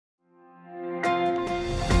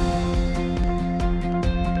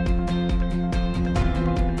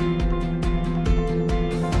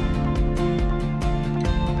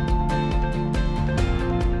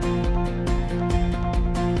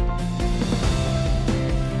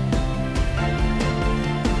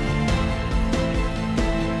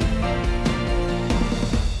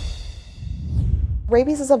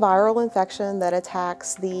Rabies is a viral infection that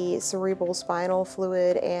attacks the cerebral spinal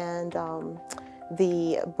fluid and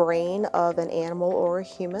the brain of an animal or a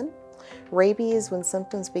human. Rabies, when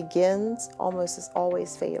symptoms begins, almost is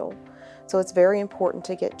always fatal. So it's very important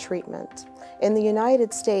to get treatment. In the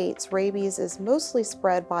United States, rabies is mostly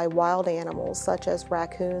spread by wild animals such as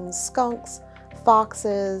raccoons, skunks,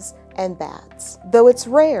 foxes, and bats. Though it's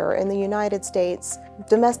rare in the United States,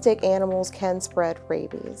 domestic animals can spread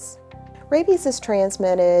rabies. Rabies is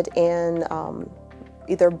transmitted in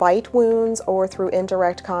either bite wounds or through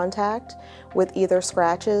indirect contact with either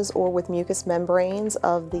scratches or with mucous membranes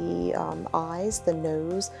of the eyes, the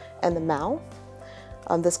nose, and the mouth.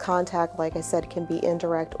 This contact, like I said, can be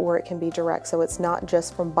indirect or it can be direct, so it's not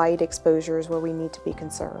just from bite exposures where we need to be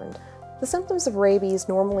concerned. The symptoms of rabies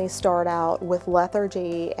normally start out with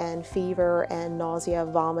lethargy and fever and nausea,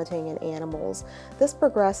 vomiting in animals. This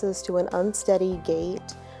progresses to an unsteady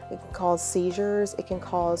gait. It can cause seizures, it can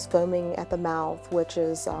cause foaming at the mouth, which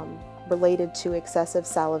is related to excessive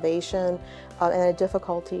salivation and a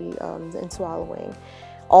difficulty in swallowing.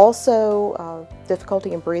 Also,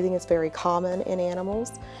 difficulty in breathing is very common in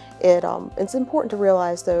animals. It's important to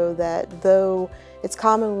realize, though, that though it's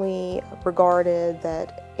commonly regarded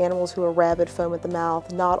that animals who are rabid foam at the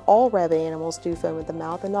mouth, not all rabid animals do foam at the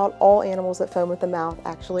mouth, and not all animals that foam at the mouth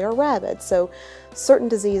actually are rabid. So certain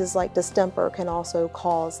diseases like distemper can also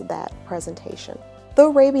cause that presentation. Though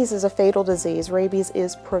rabies is a fatal disease, rabies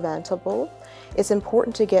is preventable. It's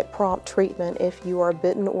important to get prompt treatment if you are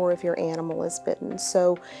bitten or if your animal is bitten.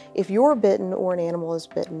 So if you're bitten or an animal is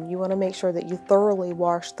bitten, you want to make sure that you thoroughly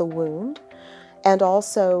wash the wound, and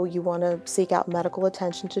also you want to seek out medical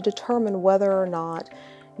attention to determine whether or not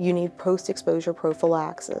you need post-exposure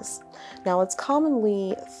prophylaxis. Now, it's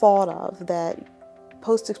commonly thought of that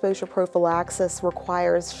post-exposure prophylaxis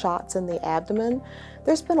requires shots in the abdomen.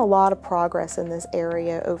 There's been a lot of progress in this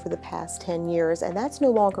area over the past 10 years, and that's no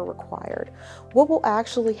longer required. What will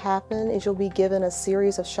actually happen is you'll be given a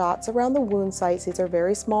series of shots around the wound sites. These are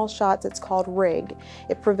very small shots. It's called RIG.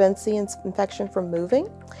 It prevents the infection from moving.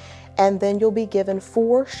 And then you'll be given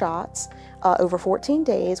 4 shots over 14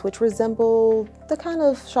 days, which resemble the kind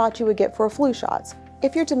of shot you would get for a flu shot.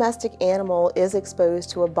 If your domestic animal is exposed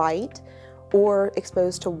to a bite or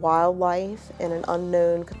exposed to wildlife in an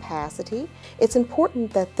unknown capacity, it's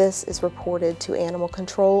important that this is reported to animal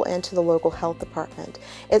control and to the local health department.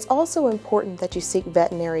 It's also important that you seek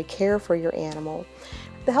veterinary care for your animal.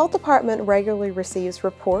 The health department regularly receives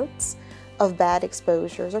reports of bad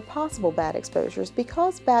exposures or possible bad exposures.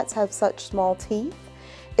 Because bats have such small teeth,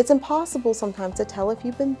 it's impossible sometimes to tell if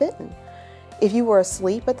you've been bitten. If you were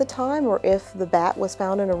asleep at the time, or if the bat was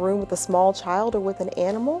found in a room with a small child or with an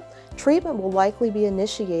animal, treatment will likely be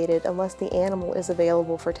initiated unless the animal is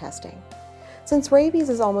available for testing. Since rabies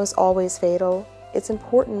is almost always fatal, it's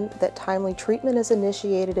important that timely treatment is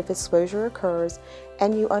initiated if exposure occurs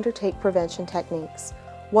and you undertake prevention techniques.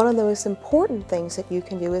 One of the most important things that you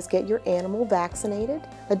can do is get your animal vaccinated.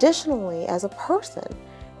 Additionally, as a person,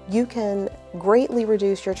 you can greatly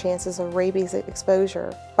reduce your chances of rabies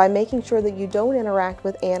exposure by making sure that you don't interact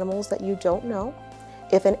with animals that you don't know.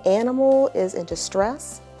 If an animal is in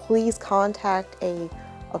distress, please contact an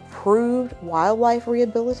approved wildlife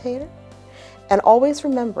rehabilitator. And always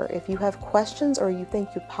remember, if you have questions or you think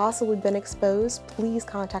you've possibly been exposed, please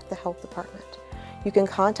contact the health department. You can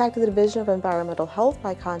contact the Division of Environmental Health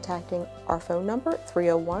by contacting our phone number,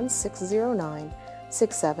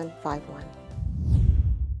 301-609-6751.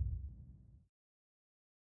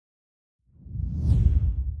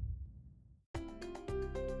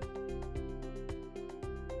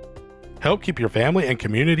 Help keep your family and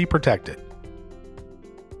community protected.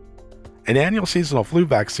 An annual seasonal flu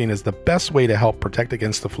vaccine is the best way to help protect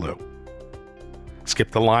against the flu.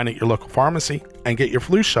 Skip the line at your local pharmacy and get your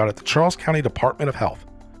flu shot at the Charles County Department of Health,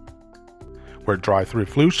 where drive-through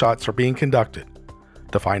flu shots are being conducted.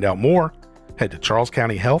 To find out more, head to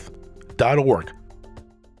charlescountyhealth.org.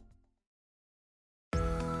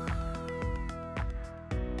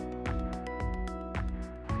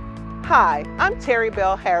 Hi, I'm Terry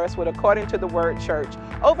Bell Harris with According to the Word Church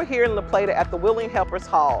over here in La Plata at the Willing Helpers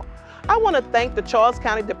Hall. I want to thank the Charles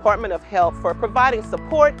County Department of Health for providing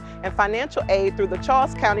support and financial aid through the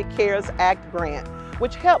Charles County CARES Act grant,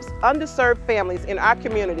 which helps underserved families in our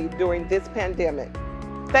community during this pandemic.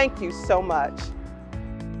 Thank you so much.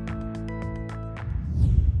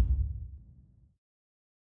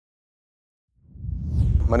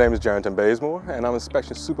 My name is Jarington Bazemore, and I'm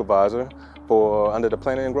Inspection Supervisor under the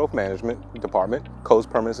Planning and Growth Management Department, Codes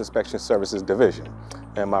Permanence Inspection Services Division.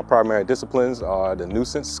 And my primary disciplines are the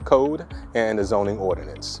nuisance code and the zoning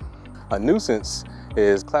ordinance. A nuisance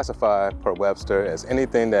is classified per Webster as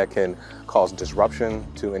anything that can cause disruption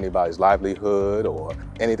to anybody's livelihood or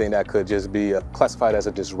anything that could just be classified as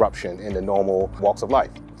a disruption in the normal walks of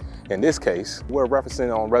life. In this case, we're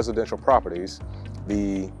referencing on residential properties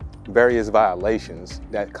the various violations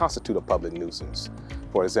that constitute a public nuisance.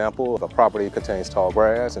 For example, if a property contains tall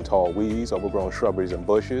grass and tall weeds, overgrown shrubberies and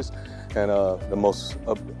bushes, and the most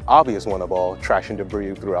obvious one of all, trash and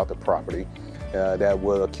debris throughout the property that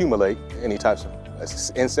will accumulate any types of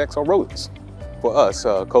insects or rodents. For us,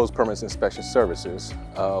 Codes Permits Inspection Services,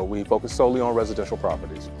 we focus solely on residential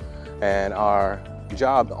properties. And our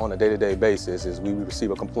job on a day-to-day basis is we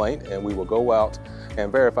receive a complaint and we will go out and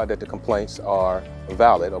verify that the complaints are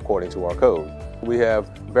valid according to our code. We have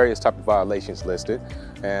various types of violations listed,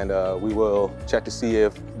 and we will check to see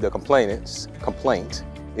if the complainant's complaint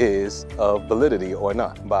is of validity or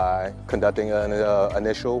not by conducting an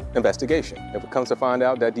initial investigation. If it comes to find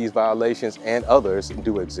out that these violations and others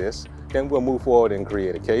do exist, then we'll move forward and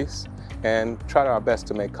create a case and try our best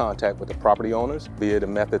to make contact with the property owners via the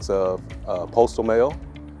methods of postal mail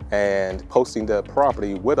and posting the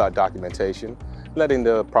property with our documentation, letting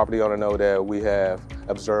the property owner know that we have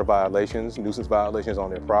observed violations, nuisance violations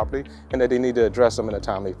on their property, and that they need to address them in a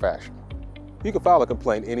timely fashion. You can file a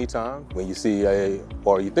complaint anytime when you see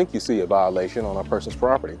or you think you see a violation on a person's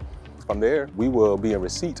property. From there, we will be in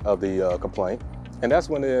receipt of the complaint, and that's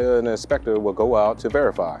when an inspector will go out to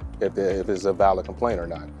verify if it's a valid complaint or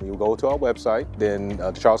not. You go to our website, then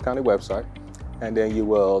the Charles County website, and then you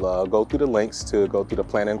will go through the links to go through the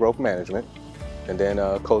Planning and Growth Management, and then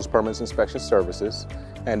Codes Permits Inspection Services.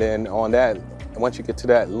 And then on that, once you get to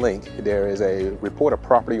that link, there is a report of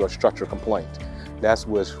property or structure complaint. That's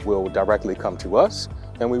which will directly come to us,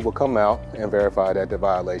 and we will come out and verify that the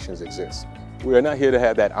violations exist. We are not here to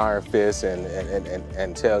have that iron fist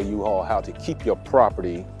and tell you all how to keep your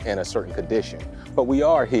property in a certain condition. But we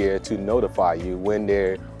are here to notify you when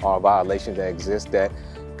there are violations that exist that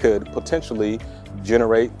could potentially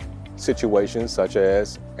generate situations such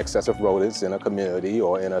as excessive rodents in a community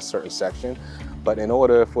or in a certain section. But in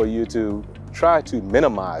order for you to try to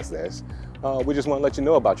minimize this, we just want to let you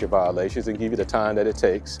know about your violations and give you the time that it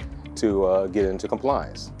takes to get into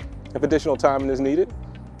compliance. If additional time is needed,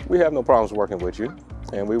 we have no problems working with you,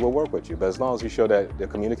 and we will work with you. But as long as you show that the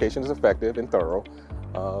communication is effective and thorough,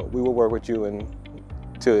 we will work with you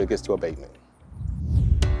until it gets to abatement.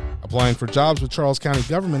 Applying for jobs with Charles County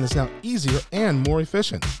government is now easier and more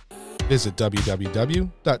efficient. Visit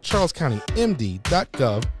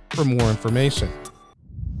www.charlescountymd.gov for more information.